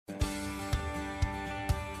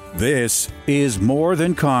This is More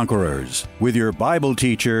Than Conquerors with your Bible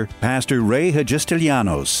teacher, Pastor Ray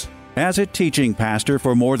Hagistilianos. As a teaching pastor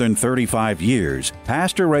for more than 35 years,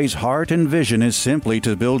 Pastor Ray's heart and vision is simply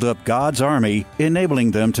to build up God's army,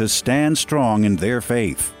 enabling them to stand strong in their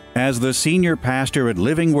faith. As the senior pastor at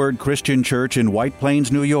Living Word Christian Church in White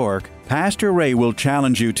Plains, New York, Pastor Ray will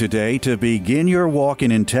challenge you today to begin your walk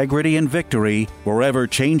in integrity and victory, forever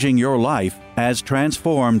changing your life as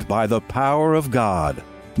transformed by the power of God.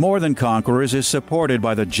 More Than Conquerors is supported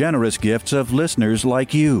by the generous gifts of listeners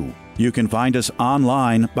like you. You can find us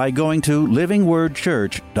online by going to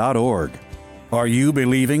livingwordchurch.org. Are you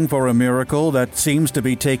believing for a miracle that seems to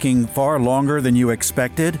be taking far longer than you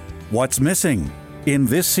expected? What's missing? In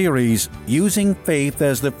this series, Using Faith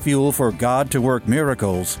as the Fuel for God to Work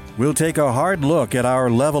Miracles, we'll take a hard look at our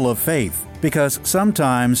level of faith, because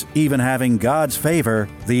sometimes, even having God's favor,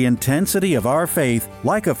 the intensity of our faith,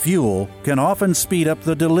 like a fuel, can often speed up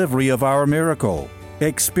the delivery of our miracle.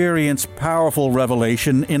 Experience powerful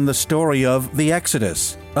revelation in the story of the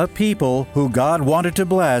Exodus, a people who God wanted to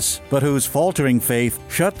bless, but whose faltering faith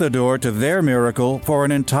shut the door to their miracle for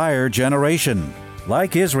an entire generation.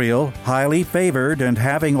 Like Israel, highly favored and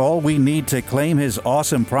having all we need to claim His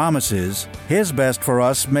awesome promises, His best for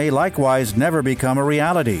us may likewise never become a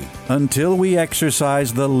reality until we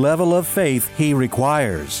exercise the level of faith He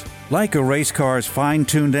requires. Like a race car's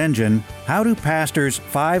fine-tuned engine, how do pastors'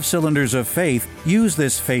 5 cylinders of faith use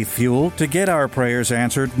this faith fuel to get our prayers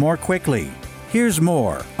answered more quickly? Here's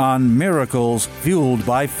more on Miracles Fueled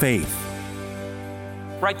by Faith.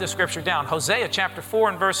 Write the scripture down. Hosea chapter 4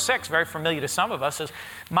 and verse 6, very familiar to some of us, says,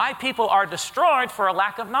 "My people are destroyed for a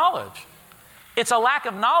lack of knowledge." It's a lack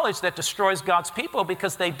of knowledge that destroys God's people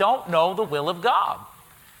because they don't know the will of God.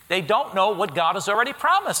 They don't know what God has already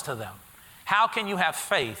promised to them. How can you have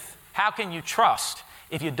faith? How can you trust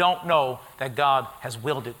if you don't know that God has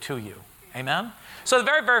willed it to you? Amen? So the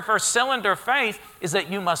very, very first cylinder of faith is that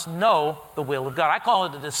you must know the will of God. I call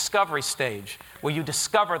it the discovery stage, where you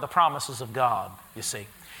discover the promises of God, you see.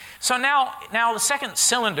 So now the second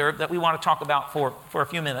cylinder that we want to talk about for a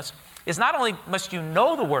few minutes is not only must you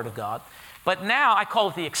know the Word of God, but now I call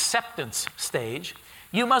it the acceptance stage.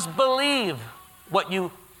 You must believe what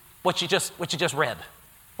you just read,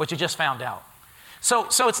 what you just found out. So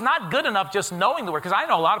it's not good enough just knowing the Word, because I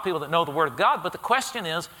know a lot of people that know the Word of God, but the question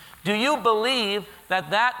is, do you believe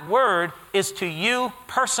that that Word is to you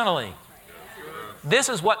personally? This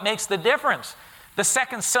is what makes the difference. The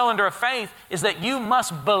second cylinder of faith is that you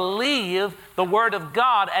must believe the Word of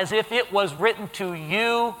God as if it was written to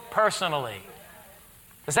you personally.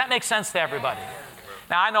 Does that make sense to everybody?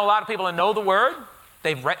 Now, I know a lot of people that know the Word.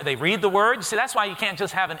 They read the Word. You see, that's why you can't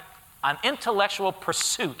just have an intellectual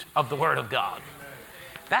pursuit of the Word of God.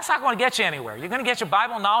 That's not going to get you anywhere. You're going to get your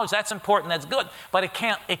Bible knowledge. That's important. That's good. But it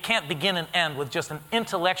can't begin and end with just an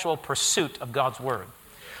intellectual pursuit of God's Word.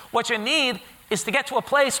 What you need is to get to a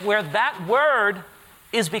place where that Word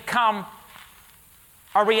is become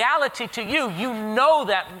a reality to you. You know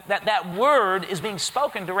that Word is being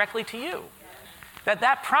spoken directly to you.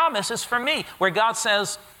 That promise is for me. Where God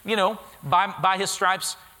says, by His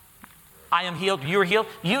stripes, I am healed, you're healed.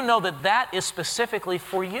 You know that is specifically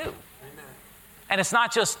for you. And it's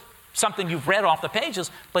not just something you've read off the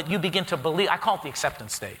pages, but you begin to believe. I call it the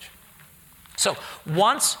acceptance stage. So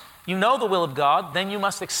once you know the will of God, then you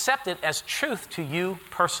must accept it as truth to you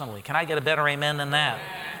personally. Can I get a better amen than that?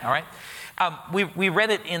 All right. We read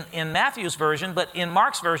it in Matthew's version, but in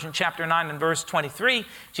Mark's version, chapter 9 and verse 23,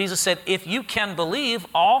 Jesus said, "If you can believe,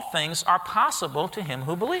 all things are possible to him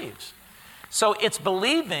who believes." So it's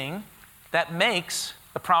believing that makes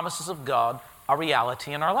the promises of God a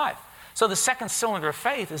reality in our life. So the second cylinder of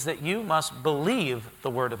faith is that you must believe the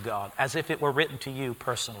Word of God as if it were written to you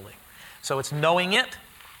personally. So it's knowing it,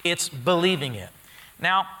 it's believing it.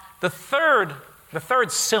 Now, the third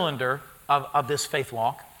cylinder of this faith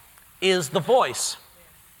walk is the voice.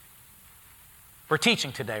 We're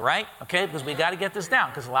teaching today, right? Okay, because we got to get this down,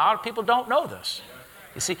 because a lot of people don't know this.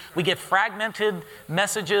 You see, we get fragmented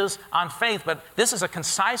messages on faith, but this is a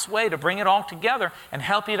concise way to bring it all together and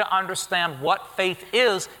help you to understand what faith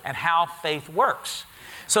is and how faith works.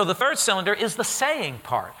 So the third cylinder is the saying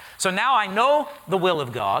part. So now I know the will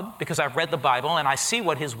of God because I've read the Bible and I see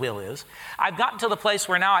what His will is. I've gotten to the place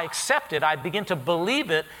where now I accept it. I begin to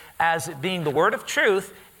believe it as it being the word of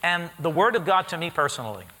truth and the Word of God to me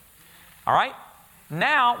personally. All right?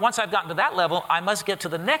 Now, once I've gotten to that level, I must get to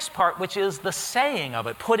the next part, which is the saying of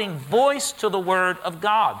it, putting voice to the Word of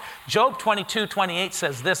God. Job 22:28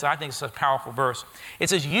 says this, and I think it's a powerful verse. It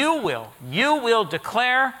says, you will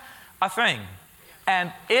declare a thing.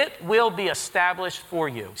 and it will be established for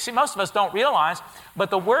you. See, most of us don't realize, but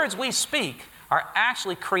the words we speak are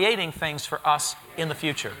actually creating things for us in the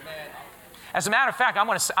future. As a matter of fact, I'm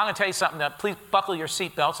going to tell you something. That please buckle your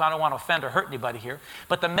seatbelts. I don't want to offend or hurt anybody here.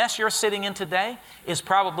 But the mess you're sitting in today is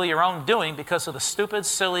probably your own doing because of the stupid,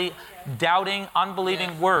 silly, doubting,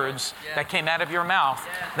 unbelieving words that came out of your mouth.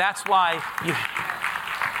 That's why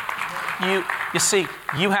you see,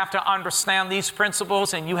 you have to understand these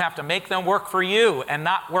principles and you have to make them work for you and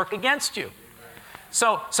not work against you.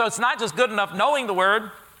 So it's not just good enough knowing the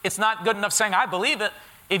word. It's not good enough saying, I believe it.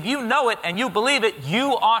 If you know it and you believe it,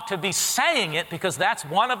 you ought to be saying it because that's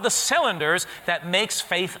one of the cylinders that makes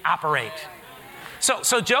faith operate.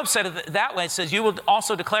 So Job said it that way. It says, you will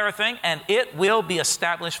also declare a thing and it will be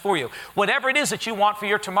established for you. Whatever it is that you want for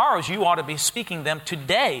your tomorrows, you ought to be speaking them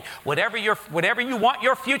today. Whatever you want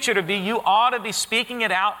your future to be, you ought to be speaking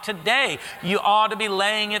it out today. You ought to be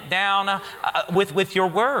laying it down with your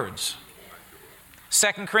words.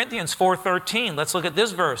 2 Corinthians 4:13, let's look at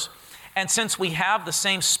this verse. And since we have the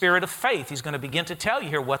same spirit of faith, he's going to begin to tell you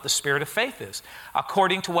here what the spirit of faith is.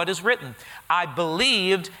 According to what is written, I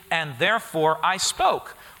believed and therefore I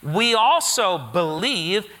spoke. We also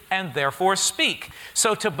believe and therefore speak.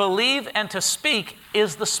 So to believe and to speak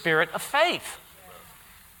is the spirit of faith.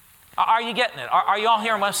 Are you getting it? Are you all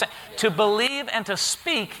hearing what I'm saying? To believe and to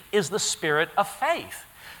speak is the spirit of faith.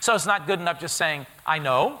 So it's not good enough just saying, I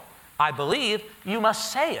know, I believe. You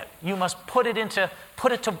must say it. You must put it into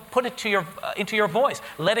your voice.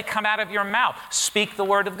 Let it come out of your mouth. Speak the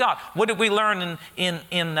word of God. What did we learn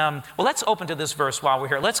well, let's open to this verse while we're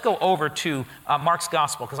here. Let's go over to Mark's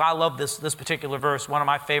Gospel, because I love this particular verse, one of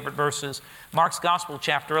my favorite verses. Mark's Gospel,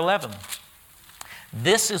 chapter 11.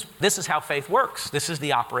 This is how faith works. This is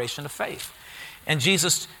the operation of faith. And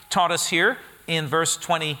Jesus taught us here in verse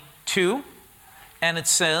 22, and it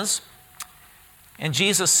says, and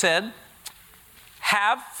Jesus said,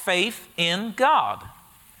 have faith in God.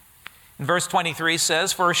 And verse 23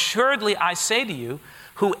 says, for assuredly I say to you,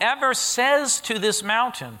 whoever says to this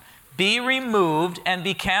mountain, be removed and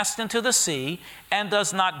be cast into the sea, and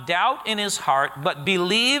does not doubt in his heart, but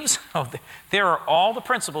believes, there are all the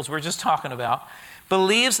principles we're just talking about,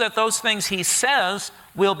 believes that those things he says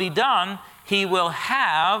will be done, he will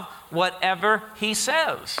have whatever he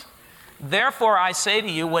says. Therefore, I say to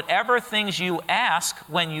you, whatever things you ask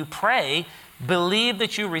when you pray, believe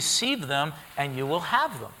that you receive them and you will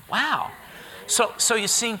have them. Wow. So you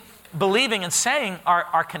see, believing and saying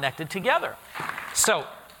are connected together. So,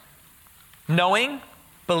 knowing,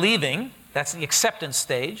 believing, that's the acceptance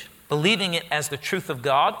stage. Believing it as the truth of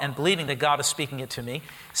God and believing that God is speaking it to me.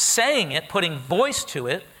 Saying it, putting voice to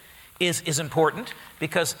it is important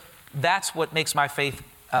because that's what makes my faith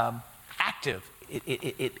active.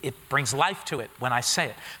 It brings life to it when I say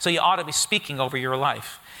it. So you ought to be speaking over your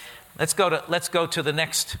life. Let's go to the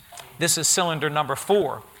next. This is cylinder number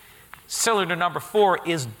 4. Cylinder number 4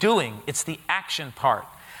 is doing. It's the action part.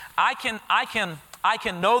 I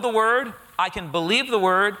can know the word. I can believe the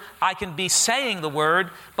word. I can be saying the word.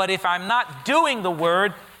 But if I'm not doing the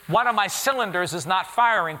word, one of my cylinders is not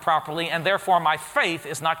firing properly, and therefore my faith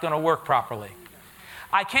is not going to work properly.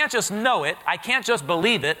 I can't just know it. I can't just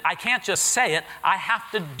believe it. I can't just say it. I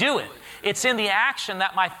have to do it. It's in the action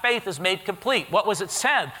that my faith is made complete. What was it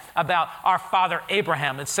said about our father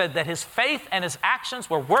Abraham? It said that his faith and his actions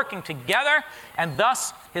were working together, and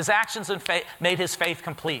thus his actions and faith made his faith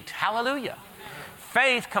complete. Hallelujah.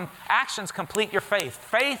 Actions complete your faith.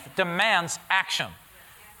 Faith demands action.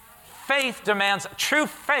 True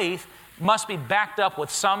faith must be backed up with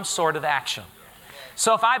some sort of action.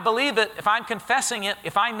 So if I believe it, if I'm confessing it,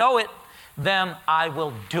 if I know it, then I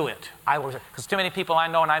will do it. Because too many people I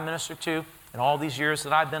know and I minister to in all these years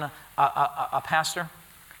that I've been a pastor,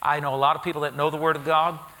 I know a lot of people that know the Word of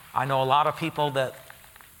God. I know a lot of people that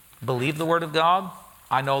believe the Word of God.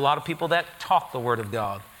 I know a lot of people that talk the Word of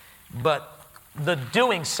God. But the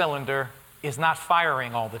doing cylinder is not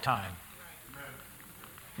firing all the time.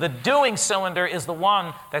 The doing cylinder is the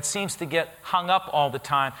one that seems to get hung up all the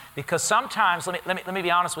time because sometimes, let me be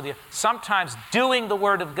honest with you, sometimes doing the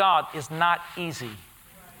Word of God is not easy.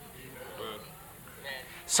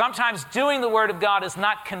 Sometimes doing the Word of God is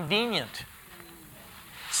not convenient.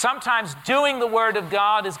 Sometimes doing the Word of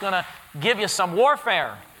God is going to give you some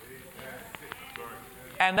warfare.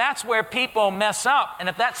 And that's where people mess up. And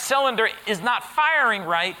if that cylinder is not firing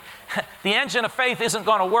right, the engine of faith isn't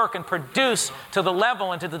going to work and produce to the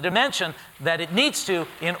level and to the dimension that it needs to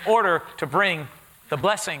in order to bring the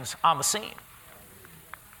blessings on the scene.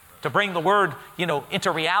 To bring the word,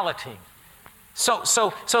 into reality. So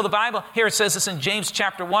the Bible, here it says this in James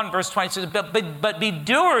chapter 1, verse 20, it says, but be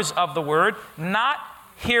doers of the word, not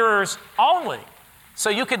hearers only. So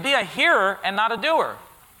you could be a hearer and not a doer.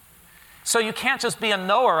 So you can't just be a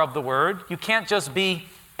knower of the word. You can't just be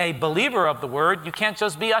a believer of the word. You can't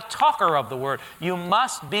just be a talker of the word. You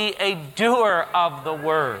must be a doer of the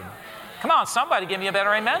word. Come on, somebody give me a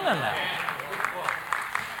better amen than that.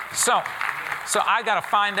 So I got to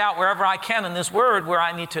find out wherever I can in this word what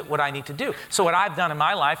I need to do. So what I've done in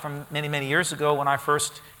my life from many, many years ago when I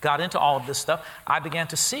first got into all of this stuff, I began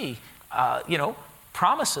to see,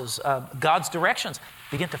 promises, God's directions,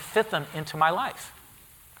 begin to fit them into my life.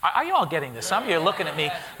 Are you all getting this? Some of you are looking at me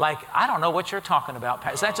like, I don't know what you're talking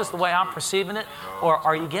about. Is that just the way I'm perceiving it? Or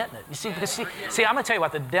are you getting it? You see, I'm going to tell you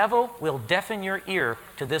what, the devil will deafen your ear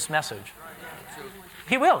to this message.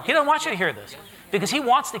 He will. He doesn't want you to hear this because he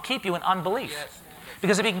wants to keep you in unbelief.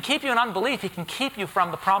 Because if he can keep you in unbelief, he can keep you from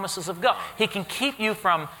the promises of God. He can keep you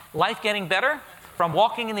from life getting better, from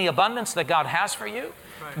walking in the abundance that God has for you,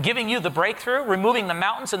 giving you the breakthrough, removing the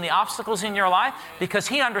mountains and the obstacles in your life, because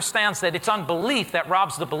he understands that it's unbelief that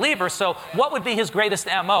robs the believer. So what would be his greatest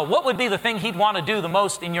MO? What would be the thing he'd want to do the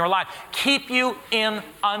most in your life? Keep you in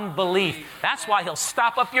unbelief. That's why he'll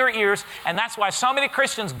stop up your ears, and that's why so many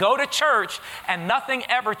Christians go to church and nothing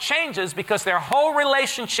ever changes, because their whole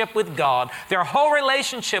relationship with God, their whole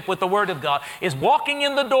relationship with the Word of God is walking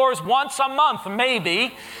in the doors once a month,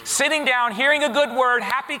 maybe, sitting down, hearing a good word,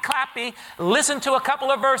 happy clappy, listen to a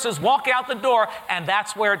couple of verses, walk out the door, and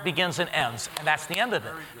that's where it begins and ends. And that's the end of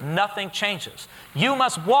it. Nothing changes. You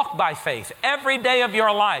must walk by faith every day of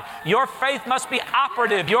your life. Your faith must be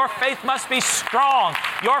operative. Your faith must be strong.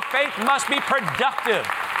 Your faith must be productive.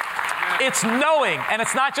 It's knowing, and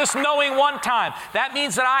it's not just knowing one time. That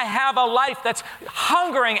means that I have a life that's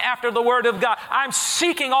hungering after the Word of God. I'm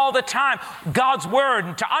seeking all the time God's Word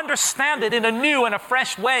and to understand it in a new and a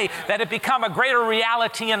fresh way, that it become a greater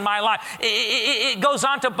reality in my life. It goes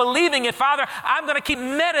on to believing it. Father, I'm going to keep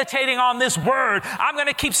meditating on this Word. I'm going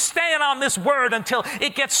to keep staying on this Word until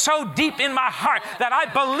it gets so deep in my heart that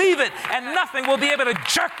I believe it, and nothing will be able to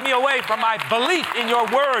jerk me away from my belief in your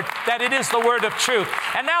Word, that it is the Word of truth.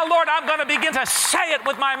 And now, Lord, I'm going to begin to say it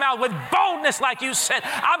with my mouth, with boldness, like you said.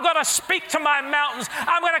 I'm going to speak to my mountains.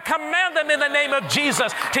 I'm going to command them in the name of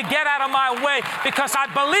Jesus to get out of my way, because I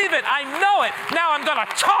believe it. I know it. Now I'm going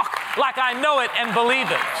to talk like I know it and believe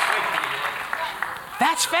it.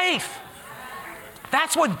 That's faith.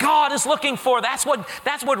 That's what God is looking for. That's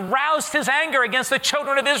what roused his anger against the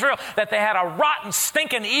children of Israel, that they had a rotten,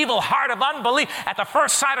 stinking, evil heart of unbelief. At the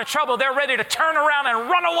first sign of trouble, they're ready to turn around and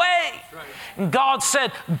run away. And God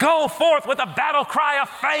said, go forth with a battle cry of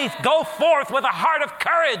faith. Go forth with a heart of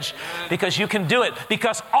courage, because you can do it.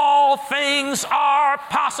 Because all things are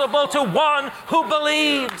possible to one who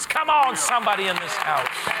believes. Come on, somebody in this house.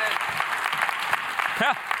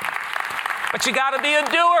 But you got to be a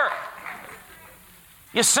doer.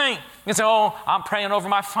 You sing. You say, oh, I'm praying over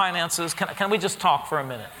my finances. Can we just talk for a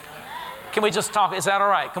minute? Can we just talk? Is that all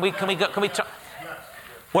right? Can we talk?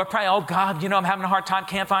 Or pray, oh God, I'm having a hard time,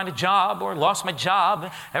 can't find a job, or lost my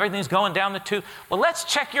job, everything's going down the tube. Well, let's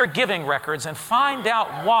check your giving records and find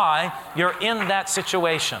out why you're in that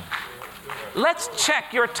situation. Let's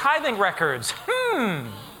check your tithing records.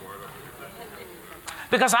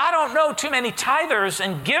 Because I don't know too many tithers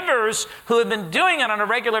and givers who have been doing it on a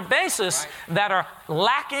regular basis that are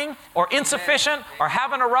lacking or insufficient or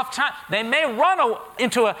having a rough time. They may run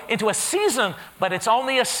into a season, but it's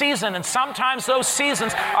only a season. And sometimes those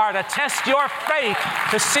seasons are to test your faith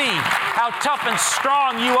to see how tough and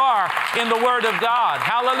strong you are in the Word of God.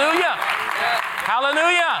 Hallelujah.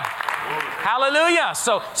 Hallelujah. Hallelujah.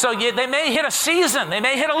 So they may hit a season. They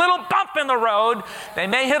may hit a little bump in the road. They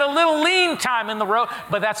may hit a little lean time in the road,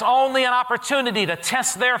 but that's only an opportunity to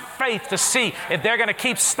test their faith, to see if they're going to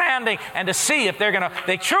keep standing, and to see if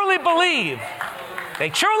they truly believe. They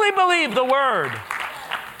truly believe the Word.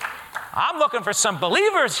 I'm looking for some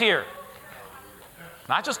believers here.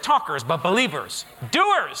 Not just talkers, but believers.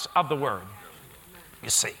 Doers of the Word. You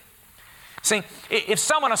see. See, if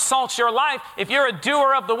someone assaults your life, if you're a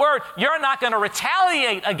doer of the Word, you're not going to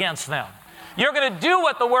retaliate against them. You're going to do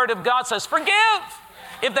what the Word of God says. Forgive.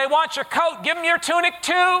 If they want your coat, give them your tunic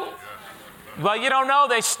too. Well, you don't know.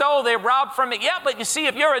 They stole, they robbed from it. Yeah, but you see,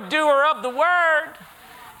 if you're a doer of the Word,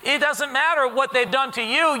 it doesn't matter what they've done to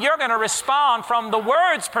you. You're going to respond from the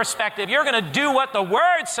Word's perspective. You're going to do what the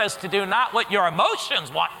Word says to do, not what your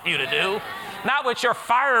emotions want you to do. Not what your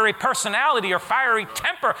fiery personality or fiery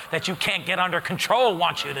temper that you can't get under control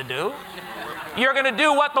wants you to do. You're going to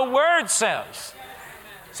do what the Word says.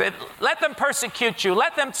 Say, let them persecute you.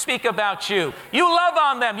 Let them speak about you. You love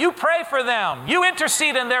on them. You pray for them. You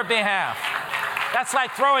intercede in their behalf. That's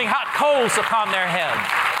like throwing hot coals upon their head.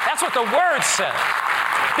 That's what the Word says.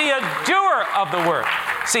 Be a doer of the Word.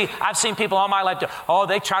 See, I've seen people all my life do,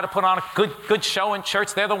 they try to put on a good show in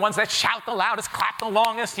church. They're the ones that shout the loudest, clap the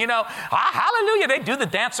longest, hallelujah. They do the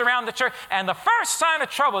dance around the church. And the first sign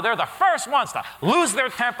of trouble, they're the first ones to lose their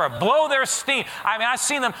temper, blow their steam. I mean, I've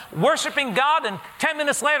seen them worshiping God, and 10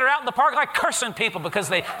 minutes later out in the park, like cursing people because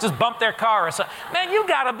they just bumped their car or something. Man, you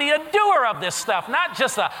got to be a doer of this stuff, not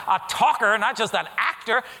just a talker, not just an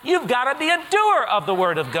actor. You've got to be a doer of the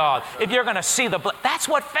Word of God if you're going to see that's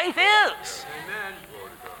what faith is.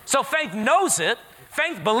 So faith knows it,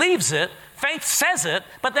 faith believes it, faith says it,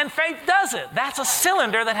 but then faith does it. That's a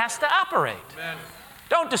cylinder that has to operate. Amen.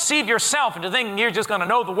 Don't deceive yourself into thinking you're just going to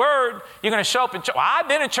know the Word. You're going to show up in church. I've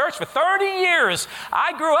been in church for 30 years.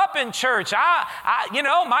 I grew up in church.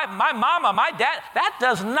 My mama, my dad. That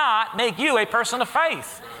does not make you a person of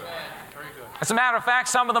faith. As a matter of fact,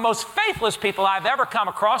 some of the most faithless people I've ever come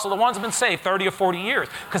across are the ones who have been saved 30 or 40 years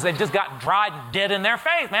because they've just got dried and dead in their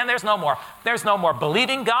faith. Man, there's no more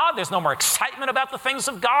believing God. There's no more excitement about the things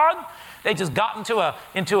of God. They just got into a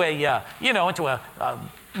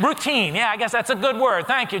routine. Yeah, I guess that's a good word.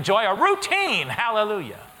 Thank you, Joy. A routine.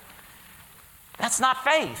 Hallelujah. That's not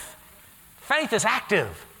faith. Faith is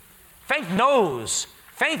active. Faith knows.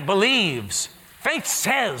 Faith believes. Faith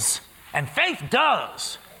says. And faith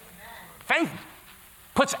does. Faith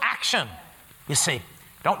puts action. You see,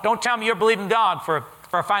 don't tell me you're believing God for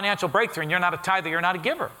a financial breakthrough and you're not a tither, you're not a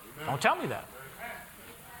giver. Don't tell me that.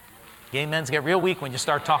 Gay men's get real weak when you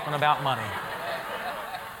start talking about money.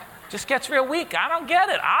 Just gets real weak. I don't get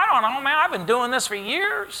it. I don't know, man. I've been doing this for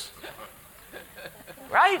years.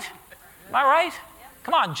 Right? Am I right?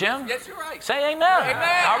 Come on, Jim. Yes, you're right. Say amen.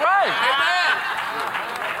 Amen. All right. Amen.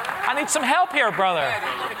 I need some help here, brother.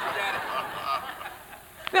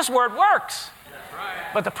 This word works.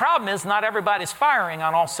 But the problem is not everybody's firing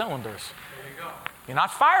on all cylinders. You're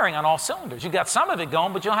not firing on all cylinders. You got some of it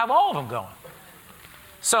going, but you don't have all of them going.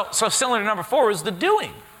 So cylinder number 4 is the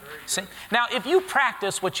doing. See? Now, if you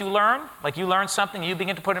practice what you learn, like you learn something, you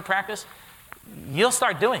begin to put in practice, you'll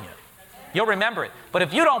start doing it. You'll remember it. But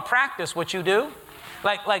if you don't practice what you do,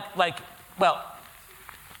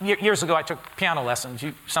 years ago I took piano lessons.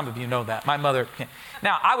 Some of you know that. My mother.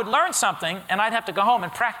 Now, I would learn something, and I'd have to go home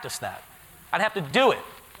and practice that. I'd have to do it.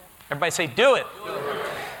 Everybody say, do it.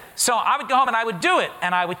 So I would go home and I would do it,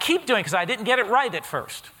 and I would keep doing it because I didn't get it right at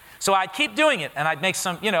first. So I'd keep doing it, and I'd make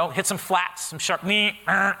some, hit some flats, some sharp, you're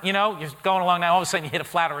going along now, all of a sudden you hit a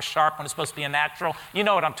flat or a sharp when it's supposed to be a natural. You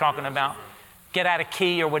know what I'm talking about. Get out of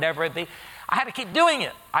key or whatever it be. I had to keep doing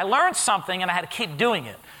it. I learned something, and I had to keep doing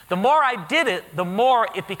it. The more I did it, the more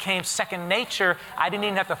it became second nature. I didn't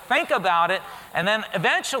even have to think about it. And then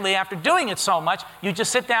eventually, after doing it so much, you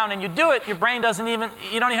just sit down and you do it. Your brain you don't even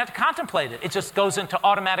have to contemplate it. It just goes into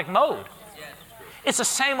automatic mode. It's the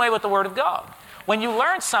same way with the Word of God. When you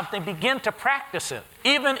learn something, begin to practice it.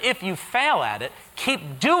 Even if you fail at it,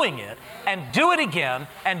 keep doing it and do it again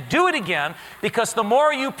and do it again, because the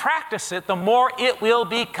more you practice it, the more it will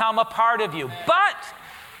become a part of you. But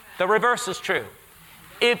the reverse is true.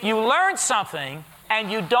 If you learn something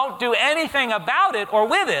and you don't do anything about it or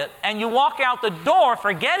with it, and you walk out the door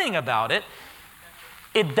forgetting about it,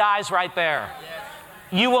 it dies right there.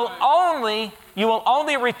 You will only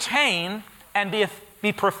retain and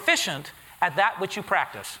be proficient at that which you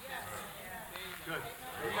practice.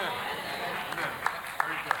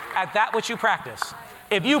 At that which you practice.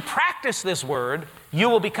 If you practice this word, you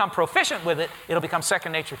will become proficient with it. It'll become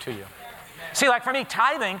second nature to you. See, like for me,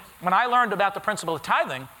 tithing, when I learned about the principle of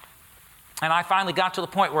tithing, and I finally got to the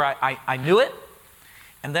point where I knew it,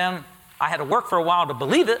 and then I had to work for a while to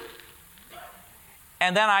believe it,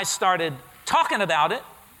 and then I started talking about it,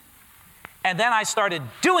 and then I started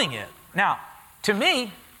doing it. Now, to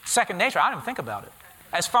me, second nature, I don't even think about it.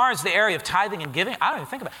 As far as the area of tithing and giving, I don't even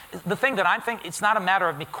think about it. The thing that I'm thinking, it's not a matter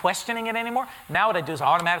of me questioning it anymore. Now what I do is I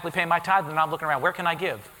automatically pay my tithe, and I'm looking around, where can I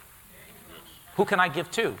give? Who can I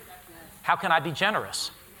give to? How can I be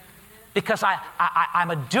generous? Because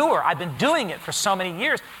I'm a doer. I've been doing it for so many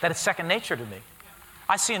years that it's second nature to me.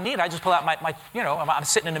 I see a need, I just pull out I'm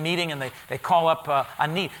sitting in a meeting and they call up a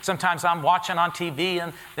need. Sometimes I'm watching on TV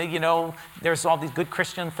and there's all these good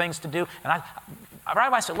Christian things to do. And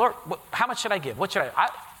I say, Lord, how much should I give? What should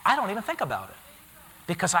I don't even think about it.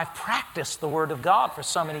 Because I've practiced the Word of God for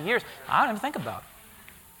so many years. I don't even think about it.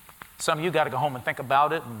 Some of you got to go home and think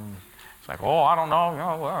about it, and it's like, I don't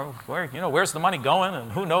know, where's the money going,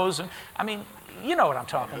 and who knows? And, I mean, you know what I'm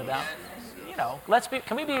talking about.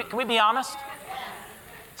 Can we be honest?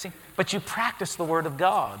 See, but you practice the Word of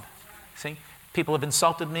God. See, people have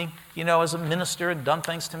insulted me, as a minister and done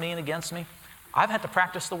things to me and against me. I've had to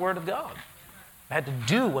practice the Word of God. I had to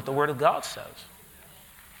do what the Word of God says.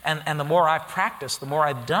 And the more I've practiced, the more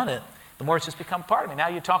I've done it, the more it's just become part of me. Now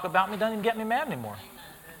you talk about me, doesn't even get me mad anymore.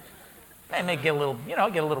 They may get a little, get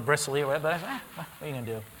a little bristly or whatever, but I say, what are you going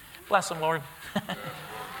to do? Bless them, Lord.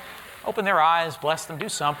 Open their eyes, bless them, do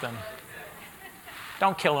something.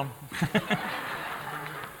 Don't kill them.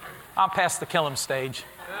 I'm past the kill them stage.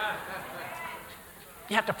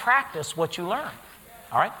 You have to practice what you learn.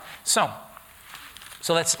 All right? So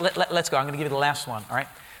let's go. I'm going to give you the last one. All right?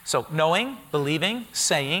 So knowing, believing,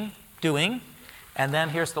 saying, doing, and then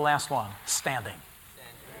here's the last one, standing.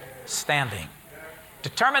 Standing.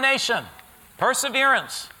 Determination,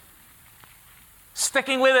 perseverance,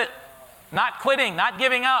 sticking with it, not quitting, not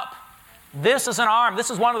giving up. This is an arm. This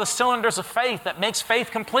is one of the cylinders of faith that makes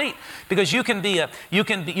faith complete, because you can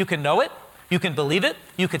know it, you can believe it,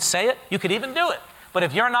 you could say it, you could even do it. But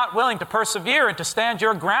if you're not willing to persevere and to stand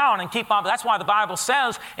your ground and keep on, that's why the Bible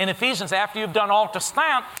says in Ephesians, after you've done all to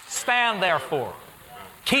stand, stand therefore.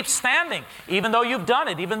 Keep standing, even though you've done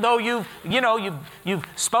it, even though you've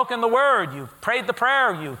spoken the word, you've prayed the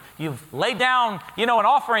prayer, you've laid down, an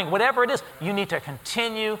offering, whatever it is. You need to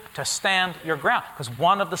continue to stand your ground, because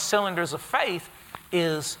one of the cylinders of faith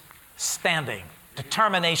is standing,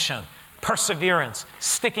 determination, perseverance,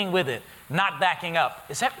 sticking with it, not backing up.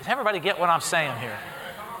 Does everybody get what I'm saying here?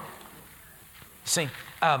 See,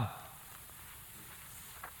 that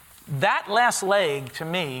last leg to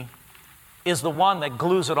me is the one that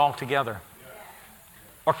glues it all together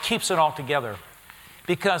or keeps it all together.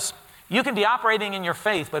 Because you can be operating in your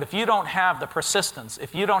faith, but if you don't have the persistence,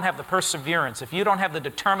 if you don't have the perseverance, if you don't have the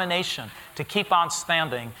determination to keep on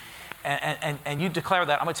standing, and you declare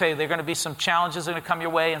that, I'm going to tell you, there are going to be some challenges that are going to come your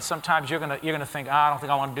way, and sometimes you're going to think, I don't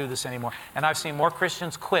think I want to do this anymore. And I've seen more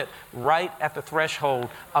Christians quit right at the threshold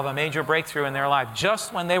of a major breakthrough in their life,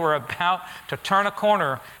 just when they were about to turn a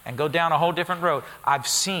corner and go down a whole different road. I've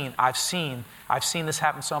seen this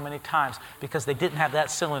happen so many times, because they didn't have that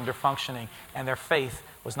cylinder functioning, and their faith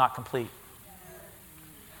was not complete.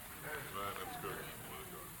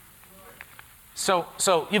 So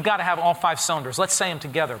you've got to have all 5 cylinders. Let's say them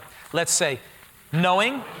together. Let's say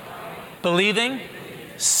knowing, believing,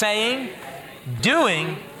 saying,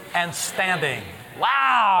 doing, and standing.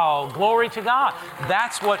 Wow, glory to God.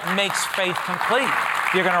 That's what makes faith complete.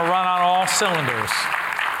 You're going to run on all cylinders.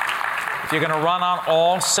 If you're going to run on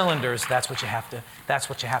all cylinders, that's what you have to.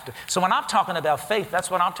 So when I'm talking about faith, that's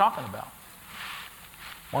what I'm talking about.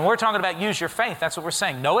 When we're talking about use your faith, that's what we're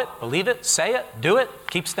saying. Know it, believe it, say it, do it,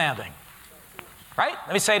 keep standing. Right?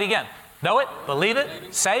 Let me say it again. Know it, believe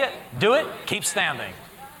it, say it, do it, keep standing.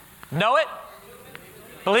 Know it,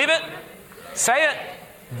 believe it, say it,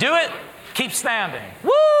 do it, keep standing.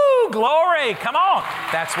 Woo! Glory! Come on!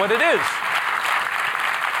 That's what it is.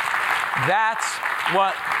 That's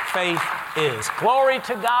what faith is. Glory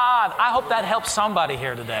to God. I hope that helps somebody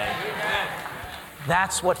here today.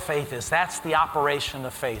 That's what faith is. That's the operation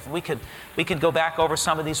of faith. We could go back over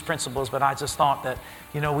some of these principles, but I just thought that,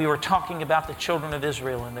 we were talking about the children of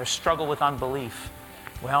Israel and their struggle with unbelief.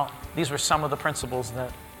 Well, these were some of the principles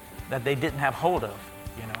that they didn't have hold of,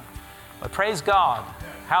 But praise God.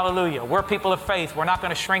 Hallelujah. We're people of faith. We're not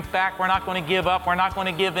going to shrink back. We're not going to give up. We're not going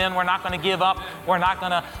to give in. We're not going to give up. We're not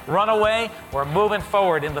going to run away. We're moving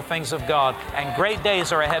forward in the things of God. And great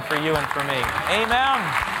days are ahead for you and for me. Amen.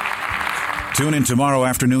 Tune in tomorrow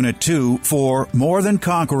afternoon at 2 for More Than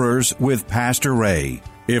Conquerors with Pastor Ray.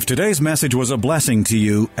 If today's message was a blessing to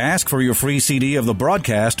you, ask for your free CD of the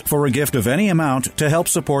broadcast for a gift of any amount to help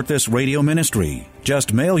support this radio ministry.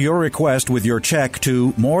 Just mail your request with your check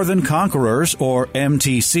to More Than Conquerors, or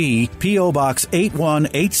MTC, P.O. Box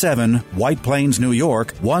 8187, White Plains, New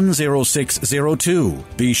York, 10602.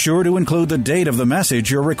 Be sure to include the date of the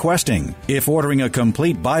message you're requesting. If ordering a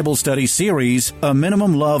complete Bible study series, a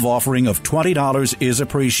minimum love offering of $20 is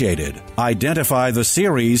appreciated. Identify the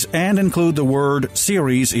series and include the word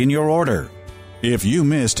series in your order. If you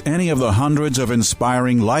missed any of the hundreds of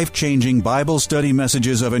inspiring, life-changing Bible study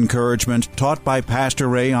messages of encouragement taught by Pastor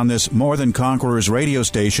Ray on this More Than Conquerors radio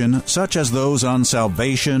station, such as those on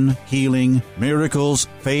salvation, healing, miracles,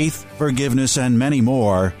 faith, forgiveness, and many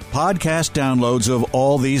more, podcast downloads of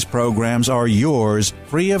all these programs are yours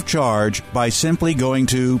free of charge by simply going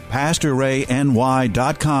to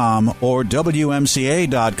PastorRayNY.com or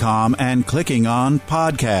WMCA.com and clicking on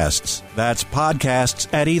Podcasts. That's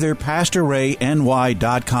podcasts at either PastorRayNY.com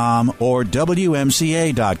or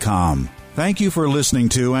WMCA.com. Thank you for listening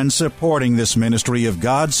to and supporting this ministry of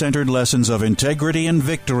God-centered lessons of integrity and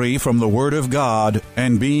victory from the Word of God,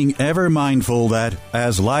 and being ever mindful that,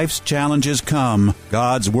 as life's challenges come,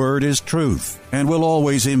 God's Word is truth and will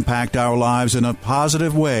always impact our lives in a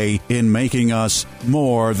positive way in making us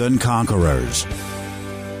more than conquerors.